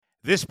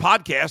This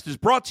podcast is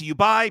brought to you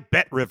by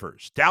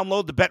BetRivers.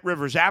 Download the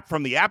BetRivers app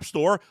from the App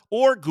Store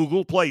or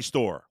Google Play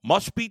Store.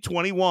 Must be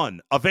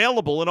 21.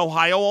 Available in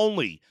Ohio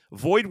only.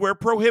 Void where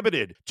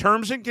prohibited.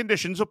 Terms and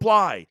conditions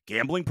apply.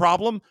 Gambling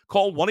problem?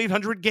 Call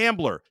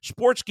 1-800-GAMBLER.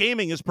 Sports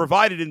gaming is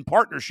provided in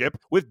partnership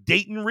with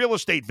Dayton Real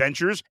Estate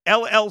Ventures,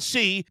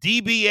 LLC,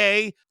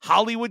 DBA,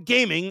 Hollywood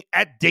Gaming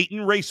at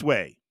Dayton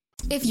Raceway.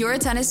 If you're a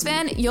tennis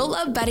fan, you'll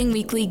love Betting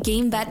Weekly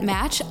Game Bet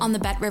Match on the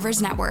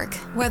BetRivers Network.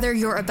 Whether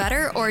you're a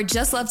bettor or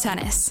just love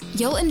tennis,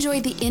 you'll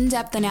enjoy the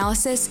in-depth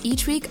analysis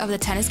each week of the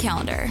tennis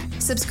calendar.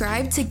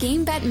 Subscribe to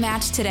Game Bet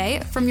Match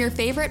today from your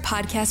favorite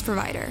podcast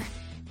provider.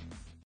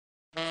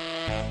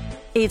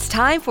 It's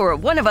time for a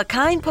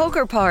one-of-a-kind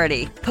poker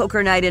party.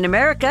 Poker Night in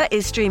America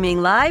is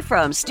streaming live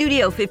from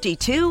Studio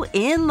 52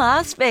 in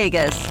Las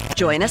Vegas.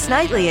 Join us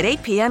nightly at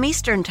 8 p.m.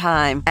 Eastern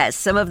Time as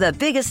some of the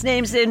biggest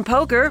names in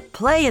poker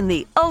play in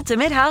the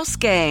ultimate house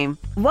game.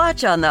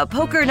 Watch on the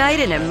Poker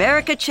Night in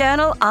America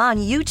channel on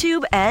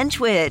YouTube and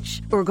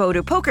Twitch, or go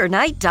to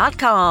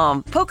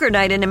pokernight.com. Poker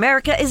Night in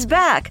America is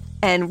back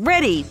and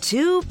ready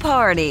to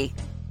party.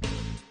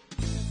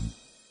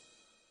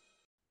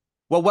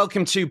 Well,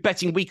 welcome to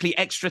Betting Weekly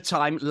Extra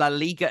Time La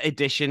Liga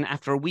edition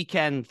after a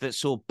weekend that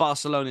saw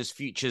Barcelona's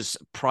futures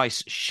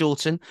price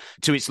shorten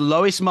to its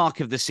lowest mark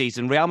of the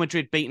season. Real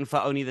Madrid beaten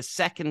for only the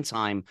second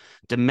time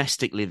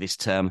domestically this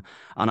term,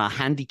 and our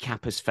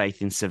handicappers'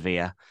 faith in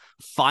Sevilla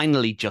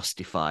finally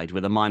justified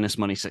with a minus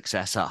money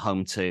success at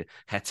home to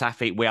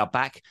Getafe. We are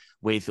back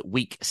with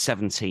week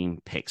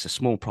 17 picks. A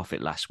small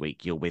profit last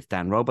week. You're with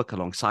Dan Roebuck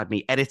alongside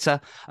me, editor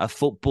of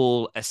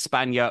Football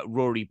Espanyol,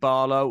 Roebuck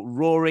Barlow.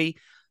 Rory,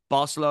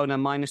 Barcelona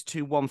minus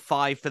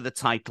 215 for the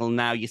title.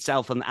 Now,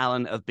 yourself and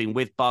Alan have been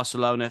with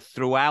Barcelona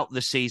throughout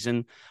the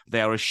season. They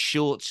are as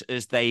short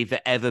as they've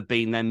ever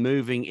been. They're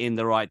moving in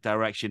the right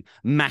direction.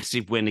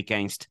 Massive win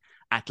against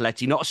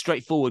Atleti. Not a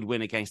straightforward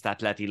win against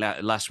Atleti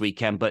last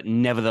weekend, but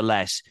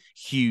nevertheless,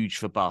 huge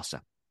for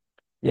Barca.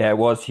 Yeah, it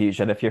was huge.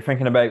 And if you're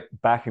thinking about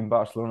backing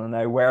Barcelona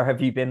now, where have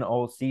you been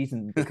all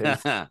season?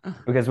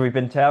 Because we've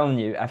been telling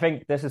you, I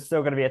think this is still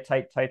going to be a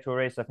tight title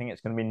race. I think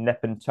it's going to be nip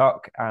and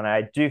tuck. And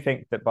I do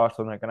think that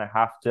Barcelona are going to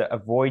have to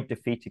avoid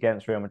defeat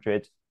against Real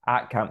Madrid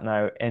at Camp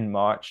Nou in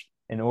March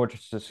in order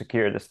to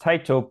secure this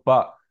title.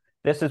 But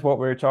this is what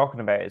we were talking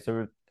about. It's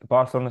a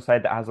Barcelona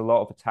side that has a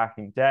lot of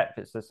attacking depth.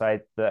 It's a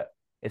side that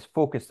is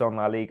focused on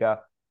La Liga,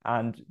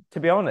 and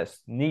to be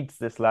honest, needs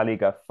this La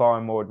Liga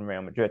far more than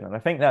Real Madrid. And I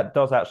think that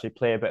does actually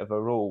play a bit of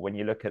a role when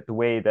you look at the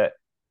way that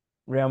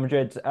Real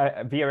Madrid,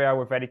 Villarreal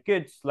were very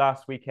good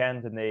last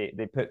weekend and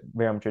they put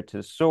Real Madrid to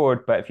the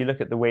sword. But if you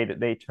look at the way that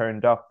they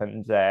turned up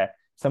and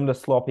some of the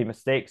sloppy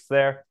mistakes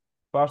there,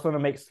 Barcelona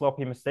makes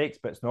sloppy mistakes,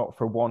 but it's not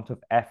for want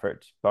of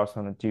effort.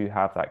 Barcelona do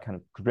have that kind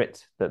of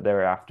grit that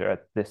they're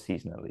after this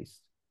season, at least.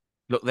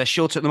 Look, they're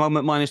short at the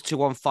moment, minus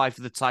 215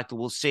 for the title.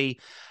 We'll see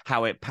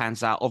how it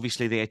pans out.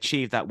 Obviously, they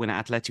achieved that win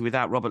at Atleti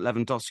without Robert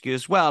Lewandowski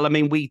as well. I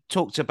mean, we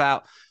talked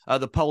about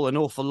the Pole an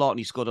awful lot, and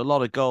he scored a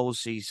lot of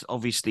goals. He's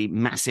obviously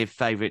massive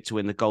favourite to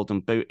win the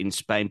Golden Boot in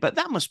Spain. But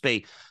that must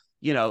be,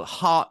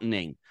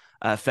 heartening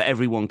for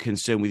everyone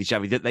concerned with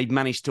Xavi, that they've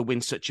managed to win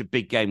such a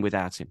big game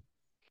without him.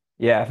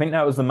 Yeah, I think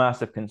that was the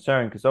massive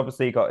concern, because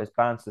obviously he got his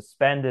ban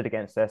suspended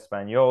against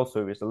Espanyol,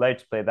 so he was allowed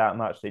to play that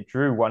match. They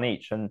drew one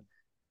each, and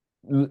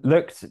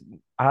looked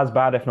as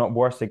bad, if not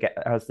worse,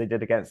 as they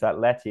did against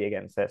Atleti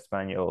against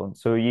Espanyol. And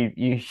so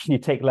you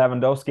take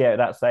Lewandowski out of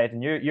that side,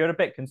 and you're a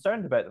bit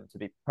concerned about them, to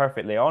be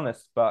perfectly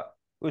honest. But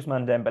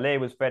Ousmane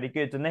Dembélé was very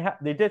good, and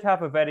they did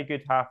have a very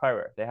good half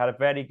hour. They had a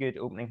very good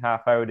opening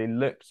half hour. They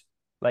looked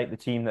like the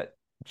team that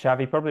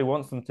Xavi probably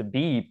wants them to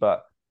be.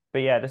 But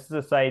yeah, this is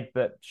a side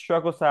that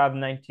struggles to have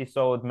 90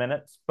 solid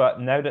minutes.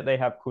 But now that they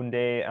have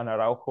Koundé and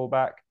Araujo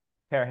back,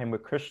 pair them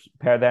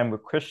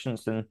with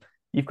Christensen,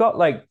 you've got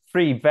like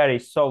three very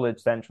solid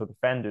central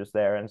defenders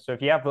there. And so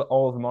if you have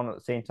all of them on at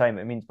the same time,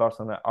 it means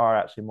Barcelona are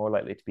actually more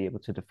likely to be able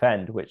to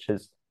defend, which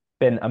has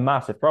been a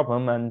massive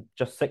problem. And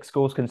just 6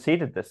 goals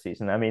conceded this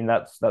season. I mean,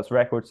 that's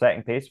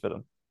record-setting pace for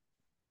them.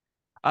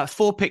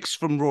 4 picks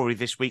from Rory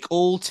this week.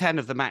 All 10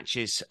 of the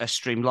matches are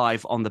streamed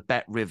live on the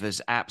BetRivers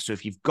app. So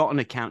if you've got an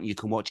account, you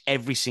can watch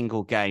every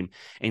single game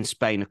in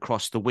Spain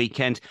across the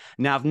weekend.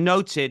 Now, I've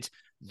noted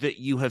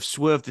that you have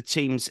swerved the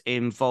teams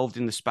involved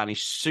in the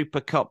Spanish Super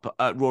Cup.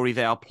 Rory,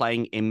 they are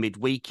playing in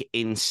midweek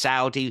in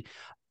Saudi.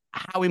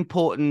 How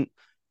important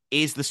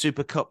is the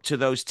Super Cup to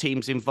those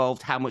teams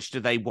involved? How much do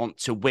they want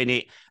to win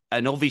it?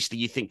 And obviously,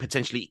 you think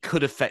potentially it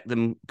could affect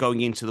them going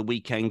into the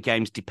weekend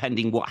games,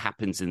 depending what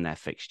happens in their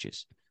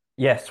fixtures.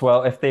 Yes,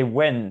 well, if they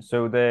win,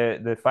 so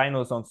the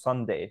finals on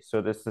Sunday.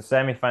 So there's the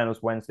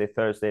semi-finals Wednesday,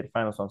 Thursday, the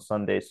finals on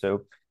Sunday.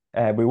 So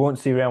we won't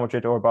see Real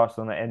Madrid or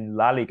Barcelona in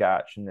La Liga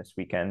action this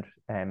weekend,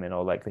 in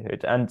all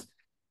likelihood. And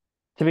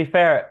to be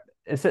fair,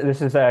 this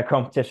is a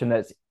competition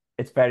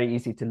it's very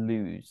easy to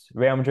lose.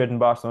 Real Madrid and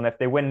Barcelona, if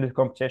they win the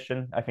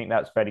competition, I think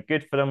that's very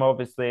good for them.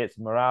 Obviously, it's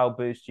a morale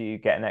boost. You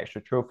get an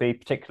extra trophy,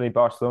 particularly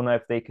Barcelona.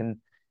 If they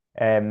can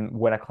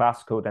win a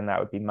Clásico, then that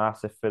would be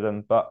massive for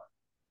them. But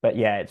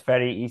yeah, it's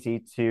very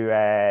easy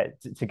to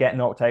get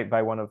knocked out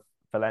by one of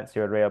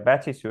Valencia or Real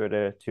Betis, who are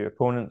the two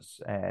opponents,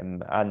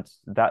 and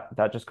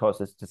that just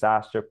causes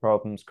disaster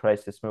problems,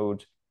 crisis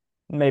mode.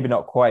 Maybe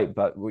not quite,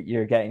 but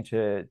you're getting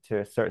to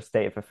a certain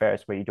state of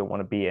affairs where you don't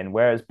want to be in.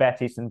 Whereas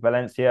Betis and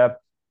Valencia,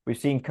 we've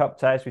seen cup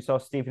ties. We saw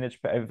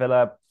Stevenage put out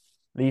Villa.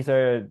 These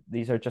are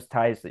just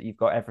ties that you've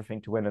got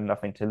everything to win and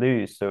nothing to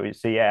lose. So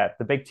yeah,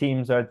 the big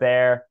teams are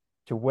there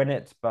to win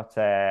it, but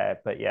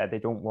yeah, they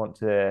don't want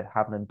to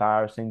have an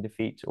embarrassing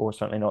defeat or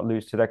certainly not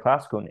lose to their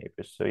classical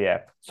neighbours. So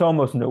yeah, it's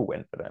almost no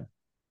win for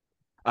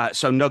them.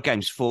 So no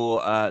games for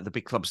the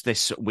big clubs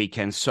this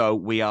weekend. So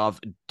we have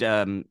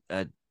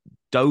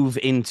dove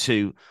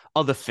into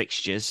other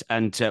fixtures,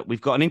 and we've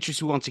got an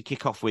interesting one to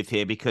kick off with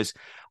here because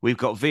we've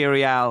got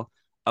Villarreal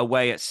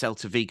away at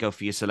Celta Vigo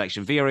for your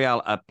selection.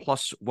 Villarreal are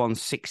plus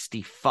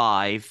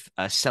 165,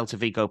 Celta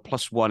Vigo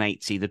plus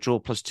 180, the draw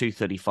plus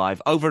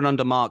 235. Over and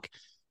under mark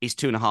is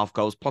 2.5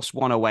 goals, plus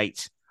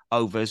 108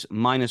 overs,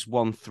 minus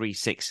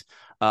 136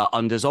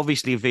 unders.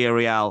 Obviously,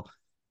 Villarreal,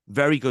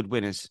 very good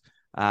winners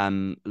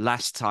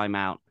last time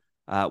out.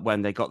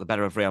 When they got the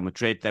better of Real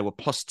Madrid. They were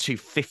plus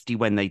 250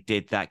 when they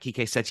did that. Quique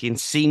Setien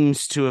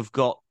seems to have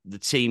got the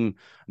team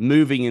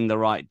moving in the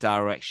right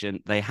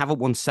direction. They haven't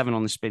won 7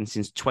 on the spin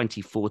since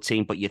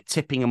 2014, but you're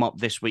tipping them up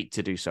this week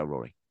to do so,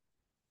 Rory.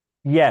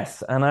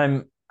 Yes, and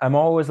I'm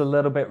always a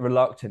little bit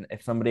reluctant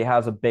if somebody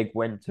has a big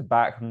win to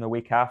back from the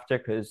week after,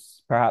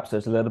 because perhaps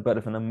there's a little bit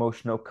of an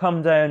emotional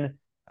come down.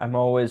 I'm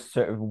always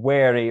sort of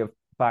wary of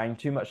buying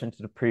too much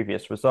into the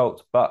previous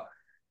result, but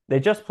they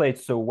just played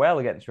so well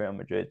against Real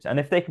Madrid. And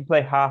if they can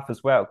play half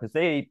as well, because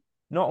they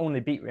not only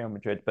beat Real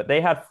Madrid, but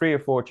they had 3 or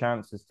 4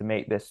 chances to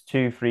make this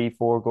 2, 3,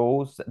 4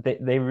 goals.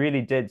 They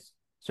really did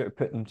sort of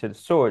put them to the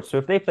sword. So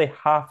if they play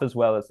half as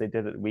well as they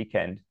did at the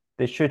weekend,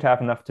 they should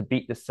have enough to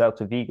beat the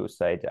Celta Vigo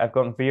side. I've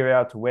gone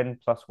Villarreal to win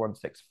plus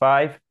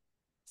 165.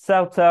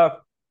 Celta,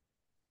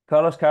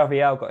 Carlos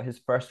Carvalhal got his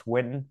first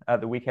win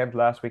at the weekend,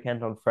 last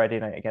weekend on Friday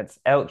night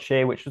against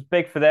Elche, which was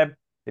big for them.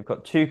 They've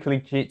got 2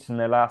 clean sheets in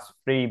their last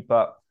 3,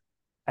 but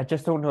I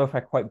just don't know if I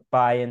quite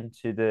buy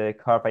into the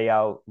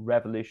Carvalhal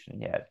revolution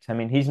yet. I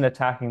mean, he's an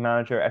attacking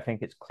manager. I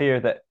think it's clear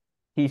that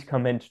he's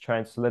come in to try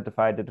and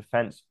solidify the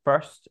defense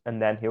first, and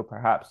then he'll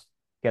perhaps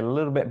get a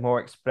little bit more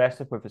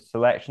expressive with his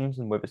selections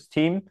and with his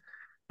team.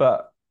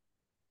 But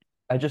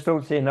I just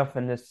don't see enough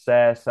in this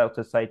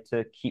Celta side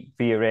to keep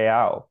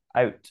Villarreal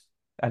out.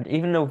 And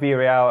even though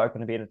Villarreal are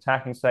going to be an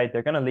attacking side,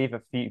 they're going to leave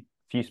a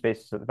few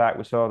spaces at the back.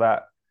 We saw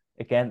that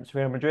against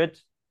Real Madrid.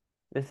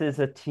 This is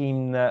a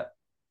team that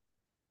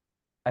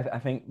I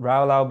think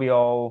Raul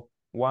Albiol,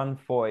 Juan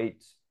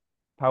Foyt,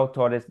 Pau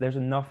Torres, there's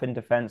enough in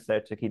defence there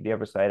to keep the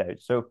other side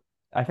out. So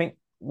I think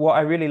what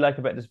I really like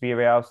about this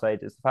Villarreal side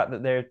is the fact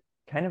that they're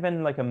kind of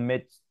in like a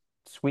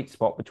mid-sweet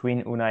spot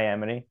between Unai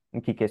Emery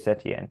and Quique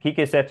Setien.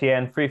 Quique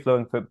Setien,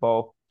 free-flowing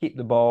football, keep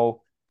the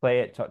ball,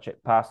 play it, touch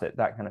it, pass it,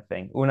 that kind of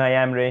thing. Unai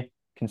Emery,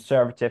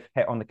 conservative,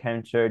 hit on the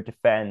counter,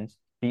 defend,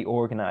 be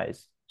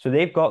organised. So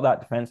they've got that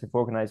defensive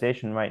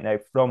organisation right now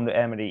from the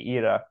Emery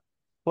era.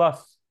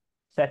 Plus,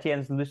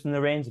 Setien's loosened the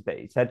reins a bit.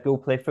 He said, go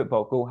play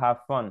football, go have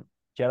fun.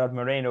 Gerard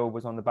Moreno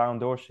was on the Ballon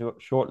d'Or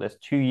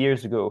shortlist 2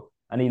 years ago,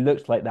 and he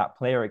looks like that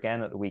player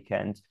again at the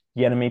weekend.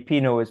 Yeremy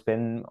Pino has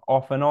been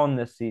off and on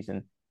this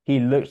season. He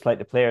looks like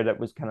the player that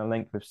was kind of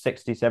linked with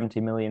 60, 70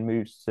 million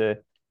moves to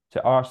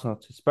Arsenal,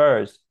 to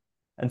Spurs.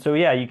 And so,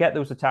 yeah, you get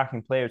those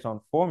attacking players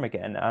on form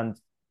again, and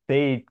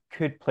they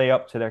could play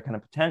up to their kind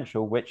of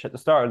potential, which at the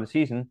start of the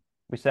season,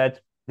 we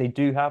said they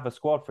do have a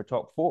squad for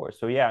top 4.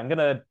 So yeah, I'm going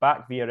to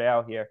back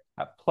Villarreal here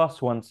at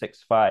plus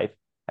 165.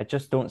 I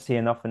just don't see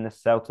enough in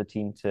this Celta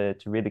team to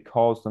really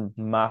cause them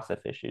massive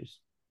issues.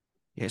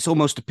 Yeah, it's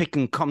almost a pick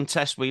and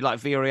contest. We like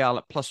Villarreal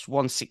at plus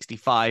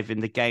 165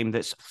 in the game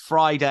that's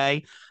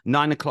Friday,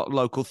 9 o'clock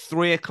local,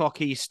 3 o'clock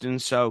Eastern.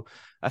 So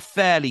a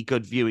fairly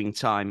good viewing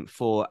time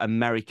for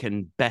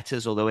American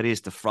bettors, although it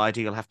is the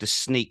Friday. You'll have to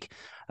sneak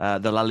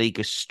the La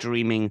Liga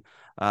streaming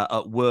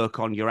at work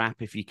on your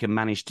app if you can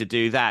manage to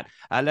do that.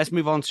 Let's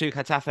move on to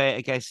Getafe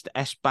against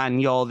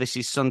Espanyol. This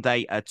is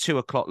Sunday at 2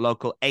 o'clock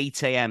local,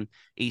 8 a.m.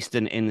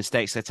 Eastern in the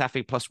States.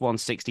 Getafe plus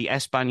 160,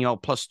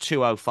 Espanyol plus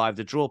 205,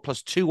 the draw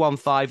plus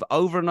 215,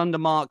 over and under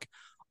mark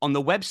on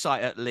the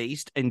website at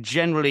least, and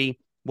generally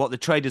what the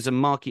traders and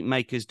market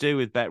makers do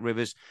with Bet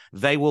Rivers,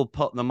 they will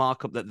put the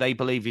markup that they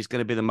believe is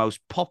going to be the most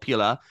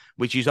popular,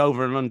 which is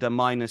over and under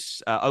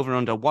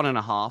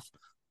 1.5.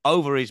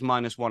 Over is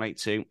minus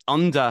 182.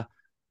 Under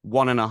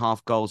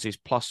 1.5 goals is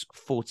plus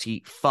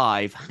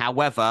 45.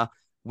 However,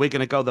 we're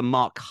going to go the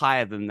mark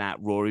higher than that,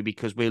 Rory,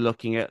 because we're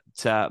looking at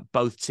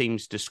both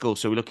teams to score.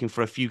 So we're looking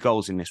for a few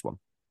goals in this one.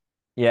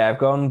 Yeah, I've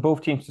gone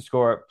both teams to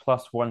score at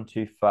plus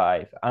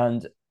 125.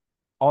 And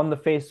on the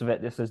face of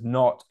it, this is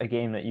not a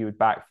game that you would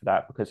back for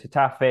that, because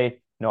Getafe,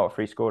 not a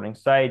free scoring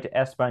side.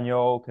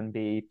 Espanyol can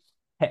be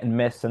hit and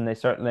miss, and they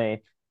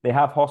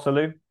have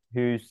Joselu,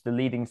 who's the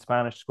leading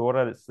Spanish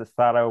scorer. It's the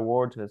Zara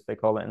Award, as they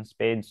call it in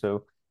Spain.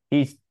 So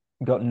he's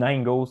got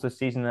 9 goals this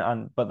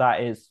season, but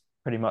that is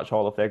pretty much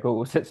all of their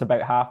goals. It's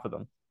about half of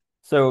them.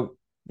 So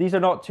these are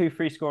not two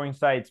free-scoring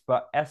sides,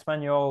 but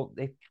Espanyol,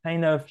 they've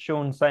kind of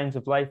shown signs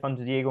of life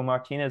under Diego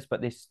Martinez, but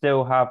they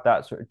still have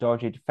that sort of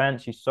dodgy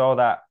defense. You saw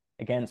that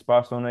against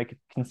Barcelona. They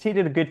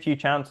conceded a good few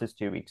chances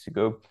 2 weeks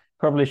ago.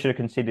 Probably should have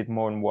conceded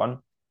more than one.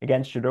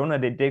 Against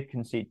Girona, they did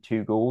concede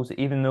 2 goals,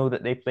 even though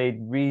that they played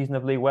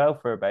reasonably well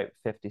for about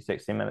 50,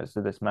 60 minutes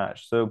of this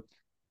match. So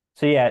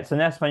yeah, it's an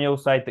Espanyol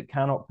side that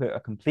cannot put a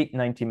complete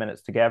 90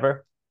 minutes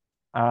together.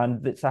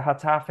 And it's a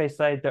Getafe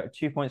side that are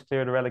 2 points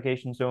clear of the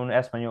relegation zone.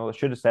 Espanyol, I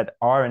should have said,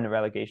 are in the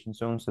relegation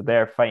zone, so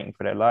they're fighting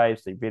for their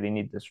lives. They really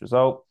need this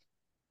result.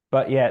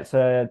 But yeah, it's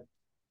a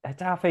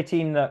Getafe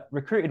team that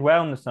recruited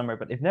well in the summer,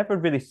 but they've never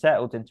really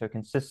settled into a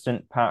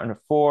consistent pattern of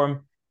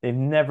form. They've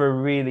never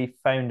really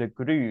found a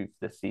groove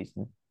this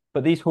season.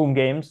 But these home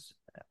games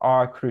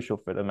are crucial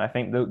for them. I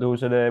think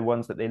those are the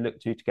ones that they look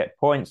to get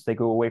points. They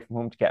go away from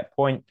home to get a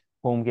point.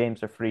 Home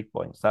games are 3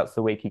 points. That's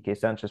the way Quique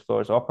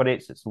Sanchez-Flores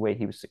operates. It's the way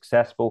he was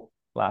successful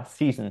last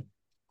season.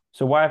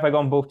 So why have I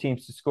gone both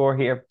teams to score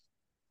here?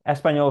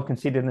 Espanyol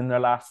conceded in their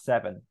last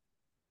 7.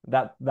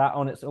 That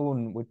on its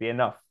own would be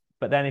enough.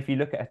 But then if you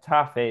look at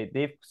Getafe,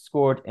 they've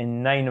scored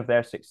in 9 of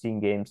their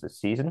 16 games this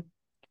season.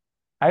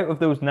 Out of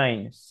those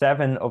 9,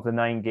 7 of the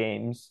 9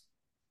 games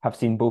have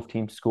seen both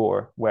teams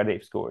score where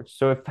they've scored.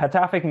 So if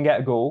Getafe can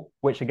get a goal,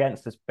 which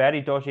against this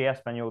very dodgy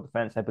Espanyol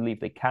defence, I believe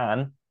they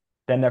can,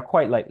 then they're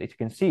quite likely to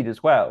concede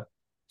as well.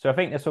 So I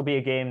think this will be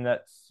a game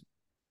that's...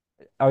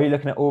 Are you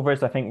looking at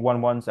overs? I think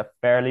 1-1's a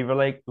fairly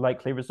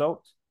likely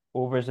result.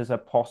 Overs is a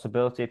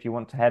possibility if you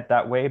want to head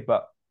that way,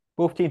 but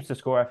both teams to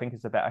score, I think,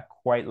 is a bet I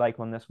quite like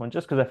on this one,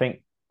 just because I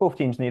think both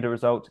teams need a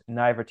result.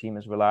 Neither team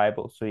is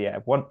reliable. So yeah,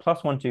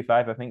 plus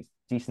 125, I think, is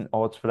decent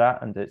odds for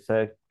that, and it's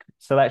a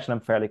selection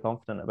I'm fairly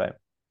confident about.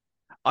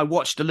 I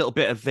watched a little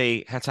bit of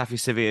the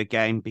Getafe-Sevilla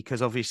game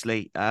because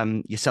obviously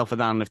yourself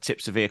and Alan have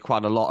tipped Sevilla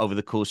quite a lot over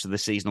the course of the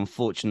season.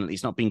 Unfortunately,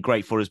 it's not been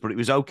great for us, but it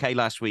was okay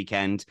last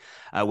weekend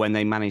when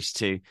they managed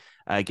to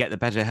get the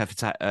better of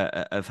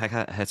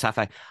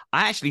Getafe.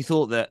 I actually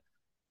thought that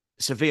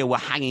Sevilla were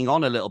hanging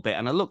on a little bit,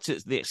 and I looked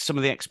at some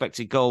of the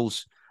expected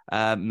goals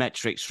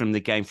metrics from the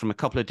game from a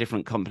couple of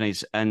different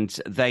companies, and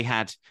they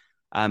had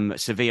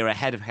Sevilla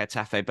ahead of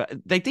Getafe, but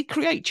they did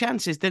create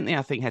chances, didn't they?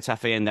 I think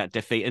Getafe in that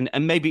defeat,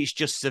 and maybe it's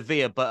just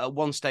Sevilla, but at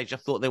one stage I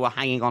thought they were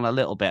hanging on a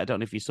little bit. I don't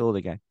know if you saw the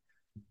game.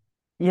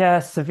 Yeah,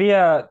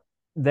 Sevilla,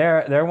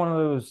 they're one of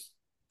those.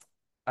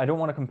 I don't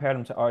want to compare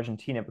them to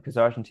Argentina because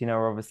Argentina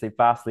are obviously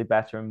vastly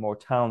better and more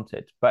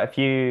talented. But if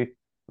you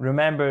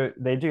remember,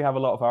 they do have a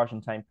lot of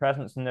Argentine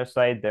presence in their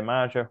side. Their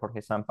manager, Jorge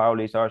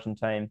Sampaoli, is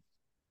Argentine.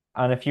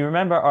 And if you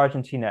remember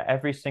Argentina,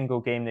 every single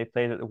game they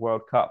played at the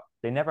World Cup,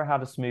 they never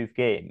had a smooth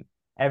game.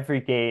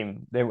 Every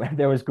game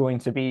there was going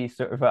to be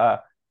sort of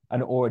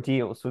an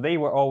ordeal. So they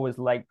were always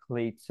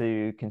likely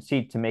to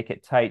concede to make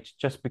it tight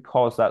just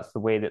because that's the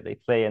way that they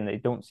play, and they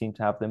don't seem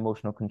to have the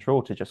emotional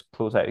control to just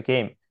close out a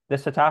game.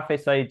 This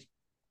Getafe side,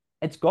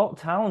 it's got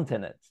talent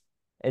in it.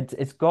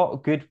 It's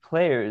got good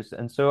players.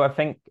 And so I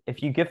think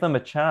if you give them a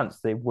chance,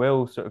 they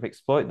will sort of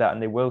exploit that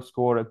and they will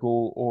score a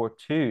goal or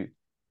two.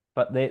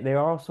 But they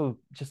are also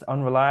just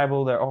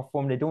unreliable. They're off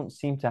form. They don't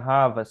seem to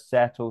have a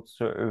settled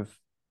sort of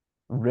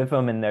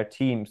rhythm in their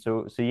team.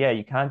 So yeah,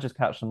 you can't just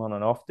catch them on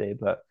an off day.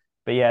 But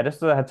yeah, this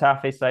is a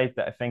Getafe side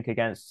that I think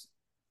against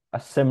a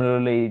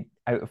similarly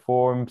out of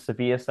form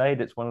Sevilla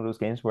side, it's one of those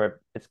games where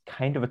it's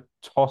kind of a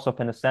toss up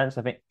in a sense.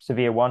 I think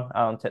Sevilla won,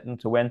 Alan tipped them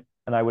to win,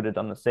 and I would have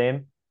done the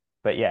same.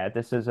 But yeah,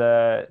 this is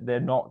they're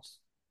not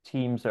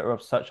teams that are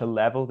of such a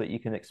level that you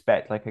can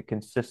expect like a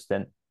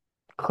consistent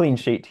clean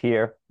sheet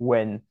here,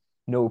 win,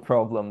 no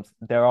problems.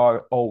 There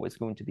are always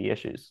going to be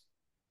issues.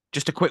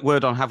 Just a quick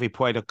word on Javi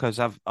Puedo, because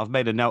I've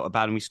made a note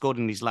about him. He scored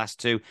in these last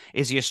 2.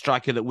 Is he a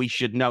striker that we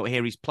should note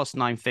here? He's plus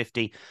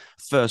 950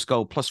 first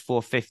goal, plus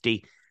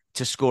 450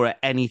 to score at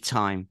any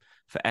time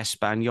for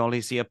Espanyol.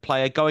 Is he a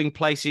player going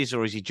places,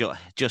 or is he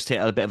just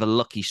hit a bit of a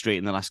lucky streak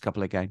in the last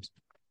couple of games?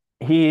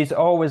 He's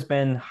always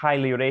been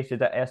highly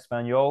rated at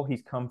Espanyol.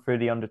 He's come through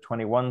the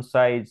under-21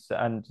 sides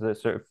and the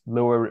sort of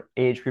lower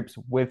age groups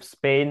with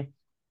Spain.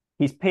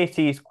 He's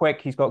pacey, he's quick,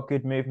 he's got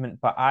good movement,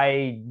 but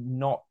I'm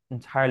not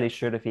entirely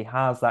sure if he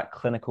has that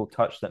clinical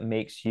touch that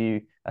makes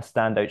you a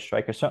standout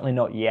striker. Certainly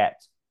not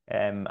yet.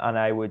 And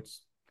I would,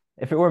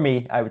 if it were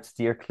me, I would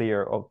steer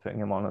clear of putting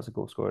him on as a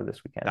goal scorer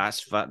this weekend.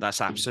 That's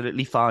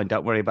absolutely fine.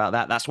 Don't worry about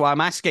that. That's why I'm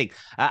asking.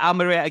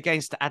 Almería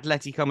against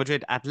Atletico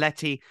Madrid.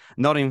 Atleti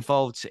not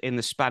involved in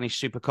the Spanish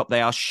Super Cup.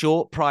 They are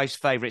short price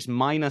favourites,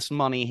 minus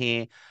money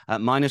here,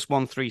 minus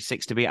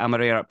 136 to beat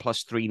Almería at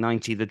plus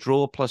 390. The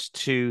draw plus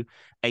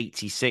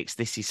 286.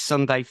 This is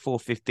Sunday,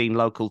 4:15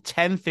 local,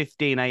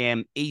 10:15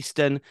 a.m.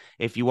 Eastern.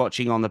 If you're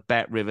watching on the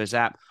Bet Rivers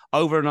app,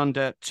 over and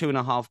under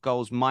 2.5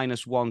 goals,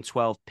 minus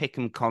 112.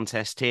 Pick'em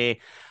contest here.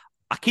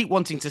 I keep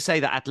wanting to say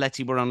that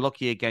Atleti were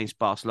unlucky against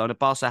Barcelona.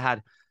 Barca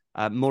had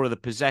more of the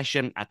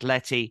possession.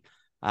 Atleti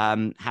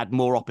had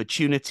more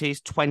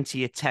opportunities,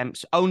 20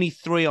 attempts, only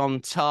 3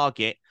 on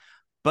target,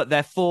 but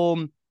their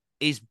form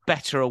is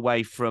better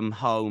away from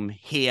home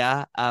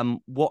here.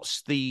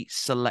 What's the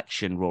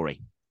selection,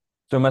 Rory?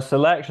 So my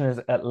selection is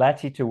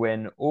Atleti to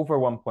win over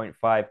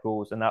 1.5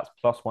 goals, and that's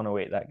plus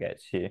 108 that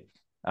gets you.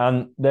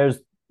 And there's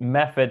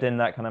method in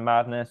that kind of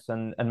madness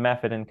and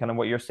method in kind of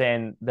what you're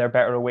saying, they're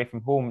better away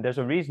from home. There's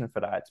a reason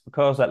for that. It's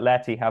because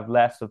Atleti have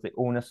less of the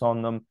onus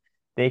on them.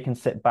 They can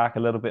sit back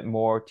a little bit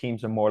more.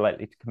 Teams are more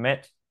likely to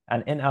commit.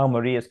 And in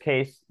Almeria's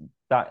case,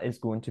 that is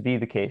going to be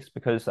the case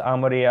because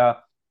Almeria,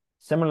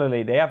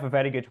 similarly, they have a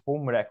very good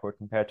home record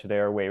compared to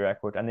their away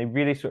record, and they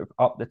really sort of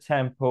up the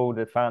tempo.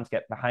 The fans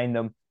get behind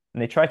them,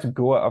 and they try to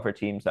go at other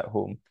teams at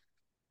home.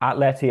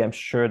 Atleti, I'm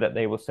sure that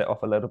they will sit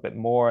off a little bit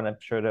more, and I'm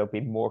sure they'll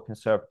be more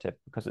conservative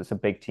because it's a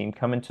big team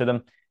coming to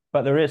them.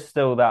 But there is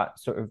still that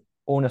sort of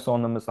onus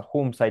on them as a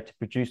home side to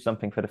produce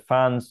something for the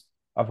fans.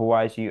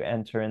 Otherwise, you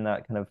enter in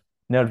that kind of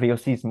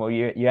nerviosismo.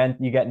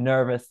 You get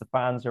nervous. The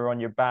fans are on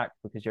your back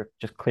because you're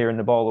just clearing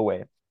the ball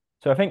away.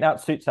 So I think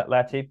that suits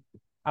Atleti.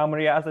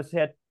 Almeria, as I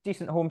said,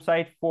 decent home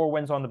side, 4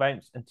 wins on the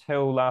bounce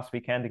until last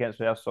weekend against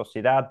Real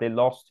Sociedad. They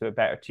lost to a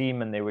better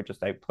team and they were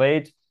just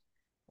outplayed.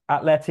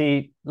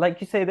 Atleti,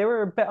 like you say, they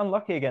were a bit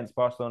unlucky against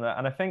Barcelona.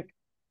 And I think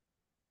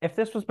if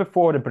this was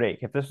before the break,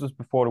 if this was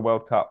before the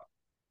World Cup,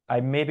 I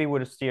maybe would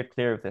have steered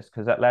clear of this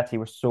because Atleti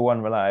were so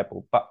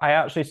unreliable. But I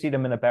actually see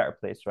them in a better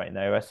place right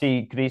now. I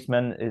see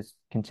Griezmann is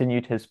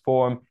continued his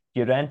form.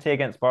 Llorente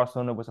against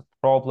Barcelona was a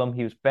problem.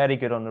 He was very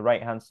good on the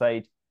right-hand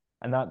side.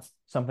 And that's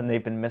something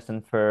they've been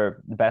missing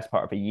for the best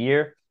part of a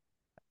year.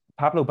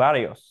 Pablo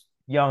Barrios,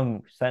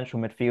 young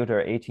central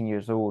midfielder, 18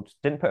 years old,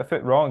 didn't put a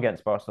foot wrong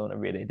against Barcelona,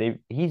 really.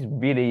 He's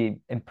really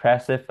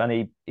impressive,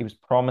 and he was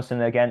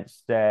promising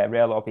against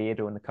Real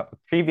Oviedo in the cup. The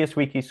previous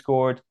week he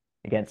scored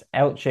against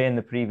Elche in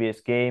the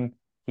previous game.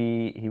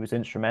 He was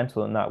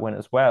instrumental in that win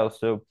as well.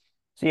 So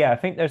yeah, I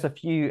think there's a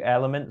few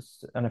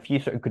elements and a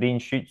few sort of green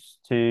shoots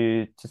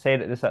to say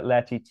that this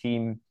Atleti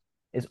team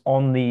is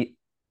on the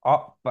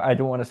up, but I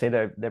don't want to say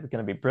they're going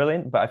to be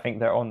brilliant, but I think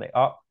they're on the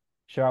up.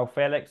 Joao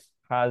Felix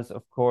has,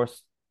 of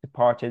course,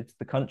 departed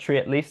the country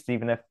at least,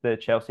 even if the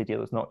Chelsea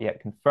deal is not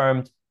yet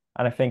confirmed.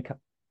 And I think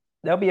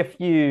there'll be a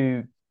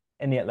few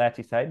in the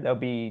Atleti side. There'll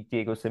be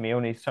Diego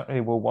Simeone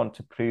certainly will want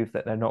to prove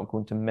that they're not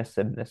going to miss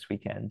him this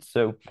weekend.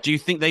 So, do you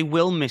think they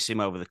will miss him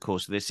over the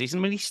course of this season?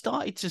 I mean, he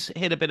started to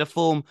hit a bit of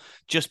form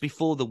just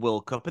before the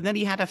World Cup, and then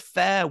he had a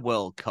fair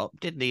World Cup,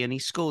 didn't he? And he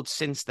scored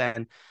since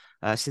then,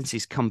 since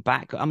he's come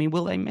back. I mean,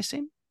 will they miss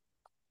him?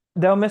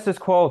 They'll miss his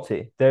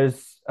quality.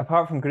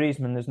 Apart from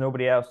Griezmann, there's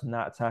nobody else in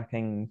that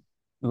attacking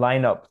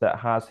lineup that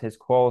has his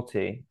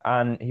quality,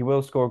 and he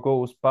will score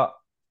goals. But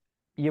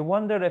you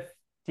wonder if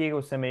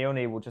Diego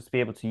Simeone will just be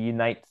able to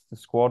unite the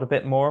squad a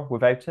bit more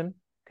without him,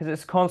 because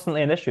it's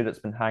constantly an issue that's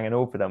been hanging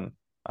over them.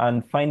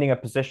 And finding a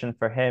position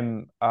for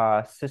him,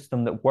 a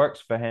system that works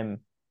for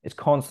him, is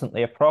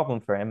constantly a problem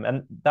for him.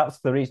 And that's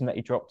the reason that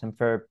he dropped him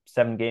for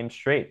 7 games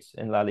straight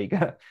in La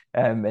Liga,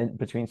 in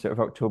between sort of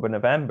October and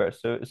November.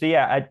 So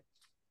yeah,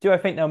 I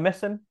think they'll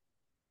miss him?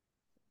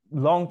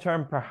 Long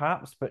term,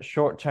 perhaps, but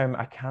short term,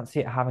 I can't see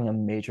it having a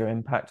major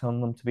impact on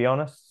them, to be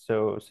honest.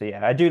 So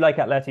yeah, I do like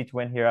Atleti to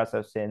win here, as I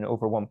was saying,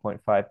 over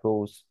 1.5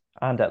 goals,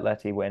 and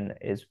Atleti win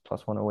is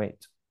plus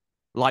 108.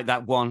 Like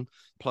that one,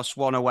 plus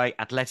 108,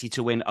 Atleti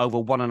to win over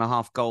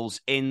 1.5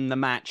 goals in the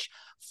match.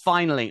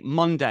 Finally,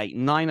 Monday,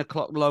 9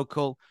 o'clock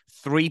local,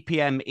 3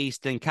 p.m.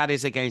 Eastern,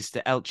 Cadiz against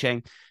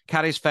Elche.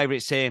 Cadiz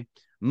favourites here,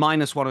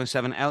 minus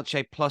 107,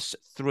 Elche plus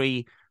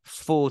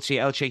 340.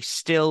 Elche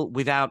still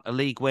without a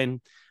league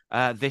win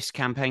this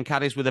campaign.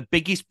 Cadiz were the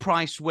biggest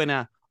price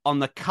winner on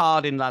the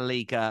card in La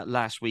Liga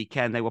last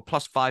weekend. They were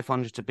plus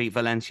 500 to beat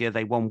Valencia.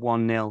 They won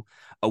 1-0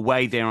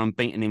 away. They're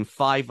unbeaten in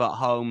 5 at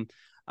home.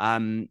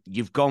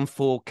 You've gone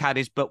for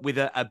Cadiz, but with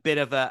a bit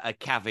of a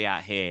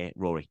caveat here,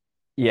 Rory.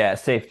 Yeah,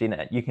 safety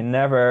net. You can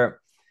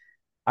never...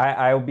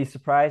 I'll be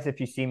surprised if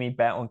you see me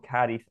bet on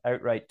Cadiz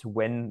outright to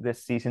win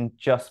this season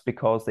just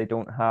because they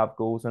don't have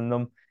goals in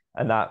them.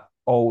 And that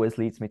always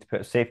leads me to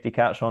put a safety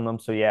catch on them.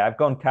 So yeah, I've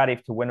gone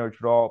Cadiz to win or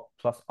draw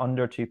plus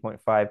under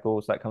 2.5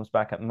 goals. That comes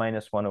back at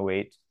minus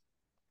 108.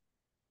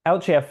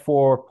 Elche have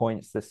 4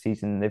 points this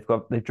season.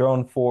 They've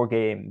drawn 4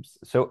 games.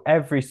 So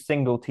every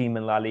single team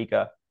in La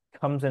Liga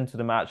comes into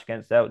the match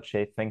against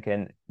Elche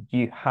thinking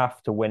you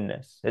have to win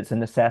this. It's a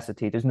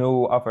necessity. There's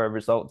no other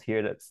result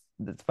here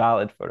that's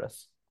valid for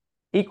us.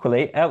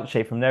 Equally,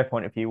 Elche, from their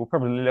point of view, will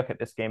probably look at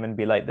this game and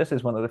be like, this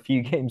is one of the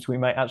few games we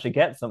might actually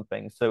get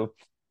something. So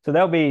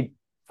they'll be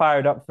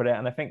fired up for it,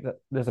 and I think that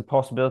there's a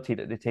possibility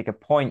that they take a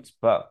point.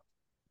 But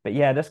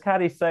yeah, this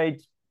Cadiz side,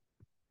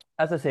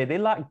 as I say, they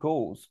lack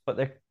goals, but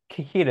they're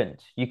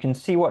coherent. You can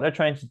see what they're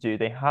trying to do.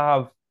 They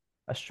have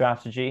a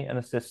strategy and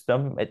a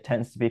system. It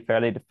tends to be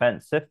fairly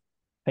defensive.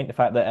 I think the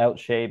fact that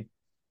Elche,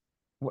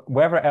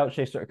 whether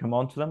Elche sort of come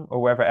onto them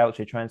or whether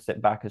Elche try and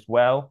sit back as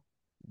well,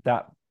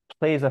 that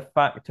plays a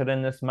factor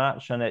in this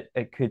match, and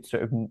it could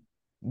sort of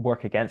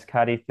work against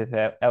Cadiz if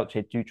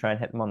Elche do try and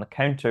hit them on the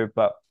counter.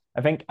 But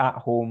I think at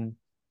home,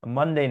 on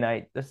Monday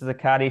night, this is a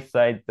Cadiz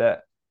side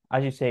that,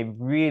 as you say,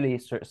 really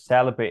sort of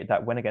celebrated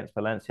that win against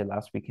Valencia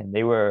last weekend.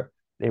 They were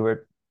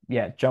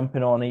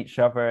jumping on each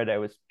other.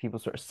 There was people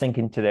sort of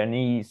sinking to their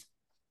knees.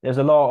 There's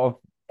a lot of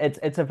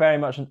it's a very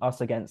much an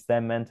us against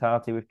them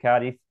mentality with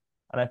Cadiz.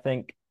 And I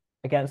think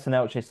against an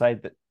Elche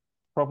side that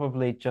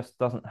probably just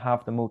doesn't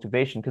have the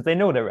motivation because they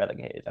know they're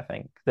relegated. I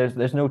think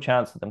there's no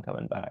chance of them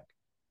coming back.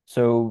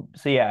 So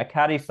yeah, a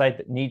Cadiz side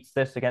that needs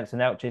this against an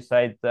Elche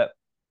side that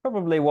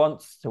probably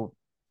wants to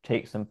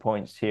take some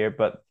points here,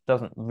 but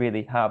doesn't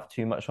really have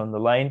too much on the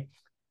line.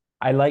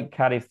 I like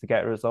Cadiz to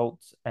get a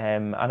result,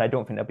 and I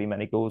don't think there'll be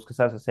many goals because,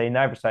 as I say,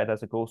 neither side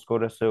has a goal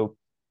scorer. So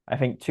I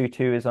think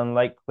 2-2 is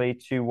unlikely,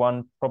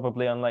 2-1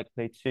 probably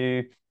unlikely,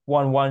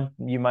 2-1-1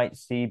 you might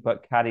see,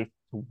 but Cadiz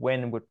to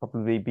win would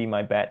probably be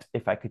my bet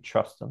if I could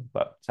trust them.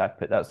 But I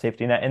put that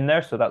safety net in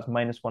there, so that's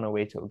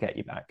 -108. It'll get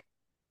you back.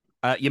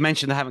 You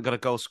mentioned they haven't got a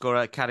goal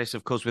scorer. Cadiz,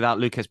 of course, without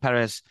Lucas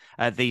Perez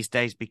these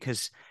days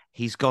because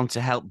he's gone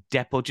to help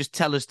Depor. Just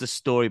tell us the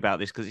story about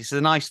this because it's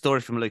a nice story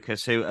from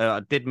Lucas, who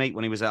I did meet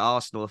when he was at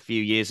Arsenal a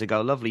few years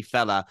ago. Lovely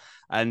fella.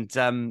 And,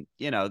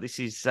 this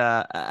is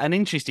an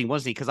interesting,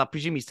 wasn't he? Because I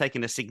presume he's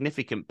taken a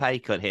significant pay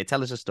cut here.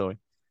 Tell us a story.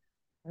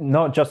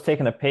 Not just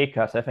taking a pay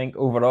cut. I think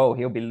overall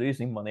he'll be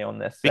losing money on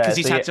this. Because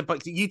he's had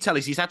to, you tell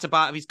us, he's had to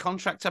buy out of his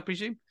contract, I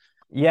presume?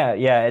 Yeah,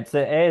 it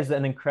is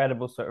an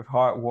incredible sort of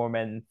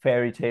heartwarming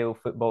fairy tale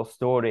football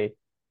story.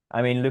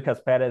 I mean,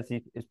 Lucas Perez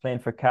is playing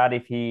for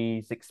Cadiz.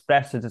 He's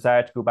expressed a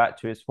desire to go back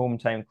to his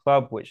hometown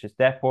club, which is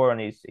Depor, and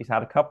he's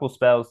had a couple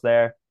spells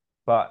there.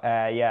 But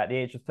at the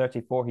age of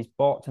 34, he's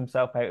bought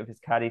himself out of his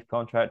Cadiz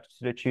contract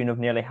to the tune of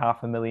nearly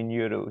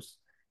 €500,000,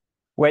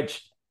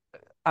 which,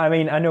 I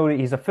mean, I know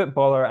he's a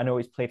footballer. I know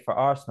he's played for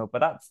Arsenal,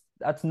 but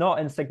that's not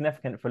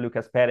insignificant for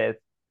Lucas Perez.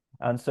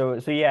 And so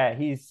yeah,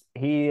 he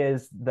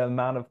is the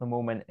man of the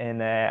moment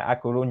in A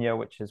Coruña,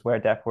 which is where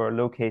Depor are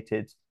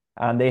located.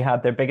 And they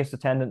had their biggest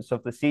attendance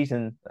of the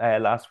season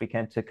last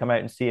weekend to come out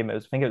and see him. I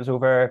think it was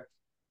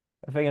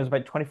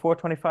about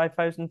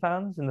 25,000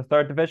 fans in the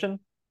third division.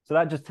 So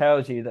that just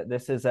tells you that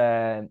this is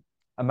a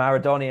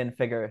Maradonian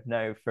figure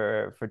now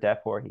for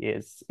Depor.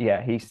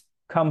 He's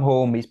come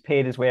home. He's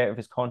paid his way out of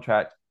his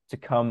contract to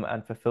come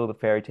and fulfill the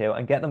fairy tale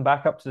and get them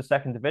back up to the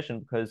second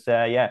division because,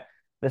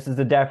 this is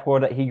the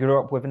Depor that he grew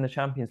up with in the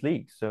Champions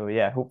League. So,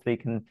 hopefully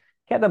he can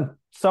get them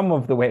some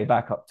of the way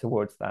back up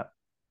towards that.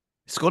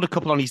 Scored a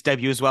couple on his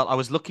debut as well. I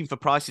was looking for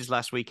prices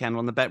last weekend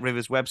on the Bet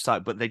Rivers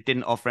website, but they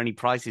didn't offer any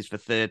prices for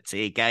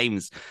third-tier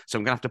games. So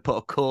I'm going to have to put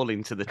a call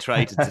into the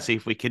traders to see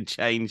if we can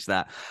change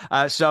that.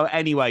 So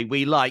anyway,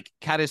 we like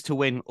Cadiz to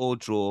win or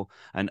draw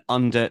and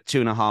under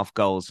 2.5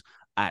 goals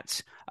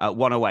at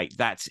 108.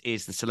 That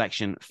is the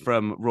selection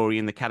from Rory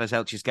in the Cadiz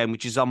Elches game,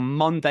 which is on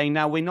Monday.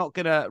 Now, we're not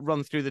going to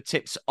run through the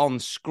tips on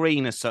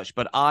screen as such,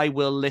 but I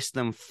will list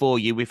them for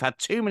you. We've had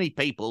too many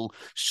people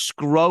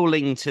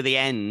scrolling to the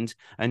end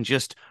and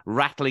just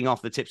rattling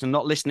off the tips and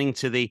not listening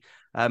to the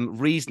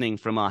reasoning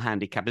from our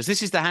handicappers.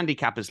 This is the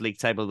Handicappers League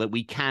table that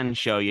we can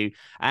show you.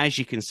 As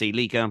you can see,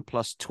 Liga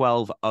plus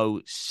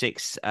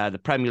 12.06, the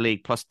Premier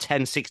League plus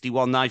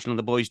 10.61. Nigel and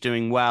the boys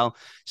doing well.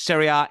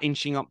 Serie A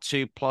inching up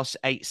to plus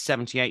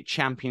 8.78.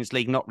 Champions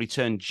League not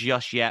returned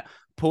just yet.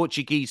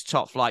 Portuguese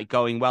top flight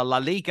going well. La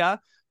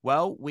Liga,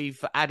 well,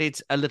 we've added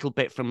a little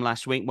bit from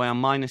last week. We're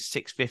minus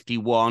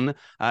 651.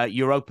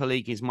 Europa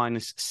League is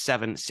minus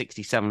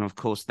 767. Of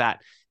course,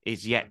 that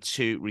is yet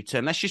to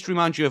return. Let's just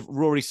remind you of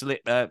Rory's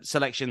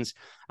selections,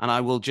 and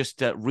I will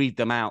just read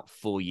them out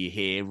for you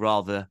here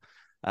rather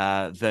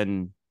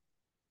than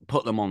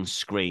put them on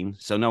screen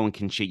so no one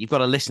can cheat. You've got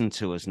to listen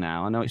to us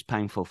now. I know it's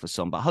painful for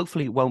some, but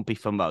hopefully it won't be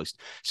for most.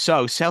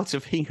 So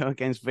Celta Vigo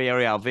against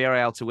Villarreal.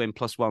 Villarreal to win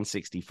plus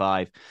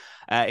 165.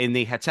 In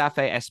the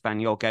Getafe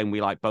Espanyol game,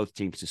 we like both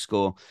teams to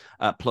score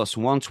plus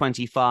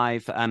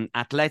 125.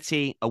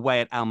 Atleti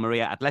away at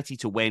Almería. Atleti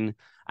to win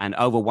and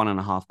over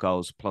 1.5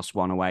 goals plus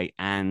 108.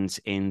 And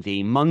in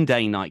the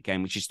Monday night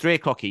game, which is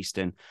 3:00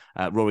 Eastern,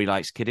 Rory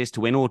likes Cadiz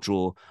to win or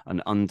draw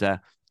and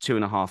under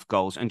 2.5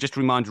 goals. And just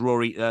remind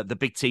Rory, the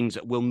big teams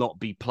will not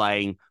be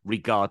playing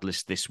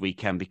regardless this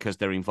weekend because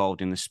they're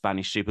involved in the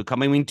Spanish Super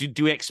Cup. I mean,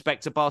 do we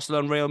expect a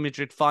Barcelona-Real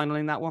Madrid final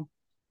in that one?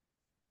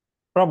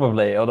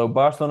 Probably, although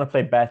Barcelona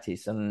play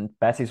Betis and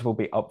Betis will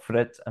be up for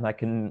it.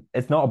 And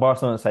it's not a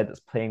Barcelona side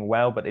that's playing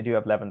well, but they do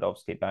have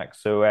Lewandowski back.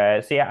 So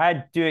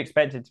I do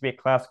expect it to be a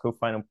Clasico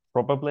final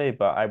probably,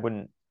 but I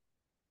wouldn't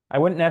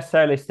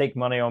necessarily stake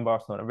money on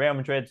Barcelona. Real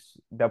Madrid,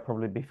 they'll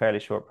probably be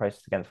fairly short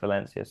priced against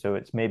Valencia. So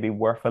it's maybe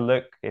worth a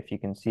look if you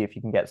can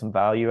get some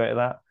value out of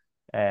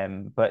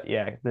that. But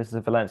yeah, this is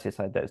a Valencia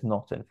side that is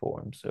not in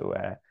form. So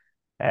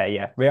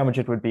Real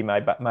Madrid would be my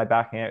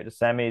backing out of the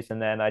semis.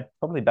 And then I'd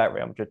probably back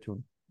Real Madrid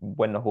to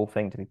win the whole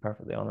thing, to be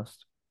perfectly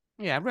honest.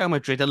 Yeah, Real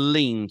Madrid a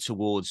lean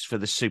towards for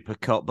the Super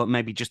Cup, but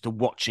maybe just a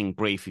watching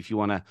brief if you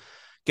want to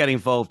get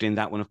involved in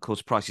that one. Of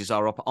course, prices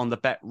are up on the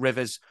Bet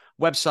Rivers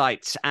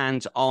website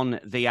and on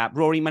the app.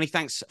 Rory, many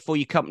thanks for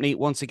your company.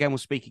 Once again, we'll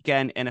speak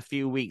again in a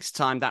few weeks'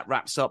 time. That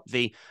wraps up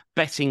the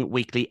Betting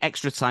Weekly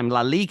Extra Time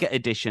La Liga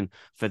edition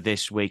for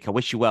this week. I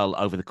wish you well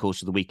over the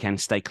course of the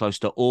weekend. Stay close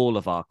to all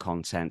of our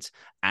content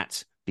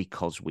at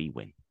Because We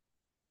Win.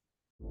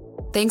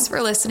 Thanks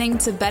for listening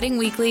to Betting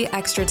Weekly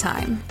Extra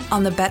Time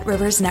on the Bet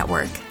Rivers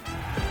Network.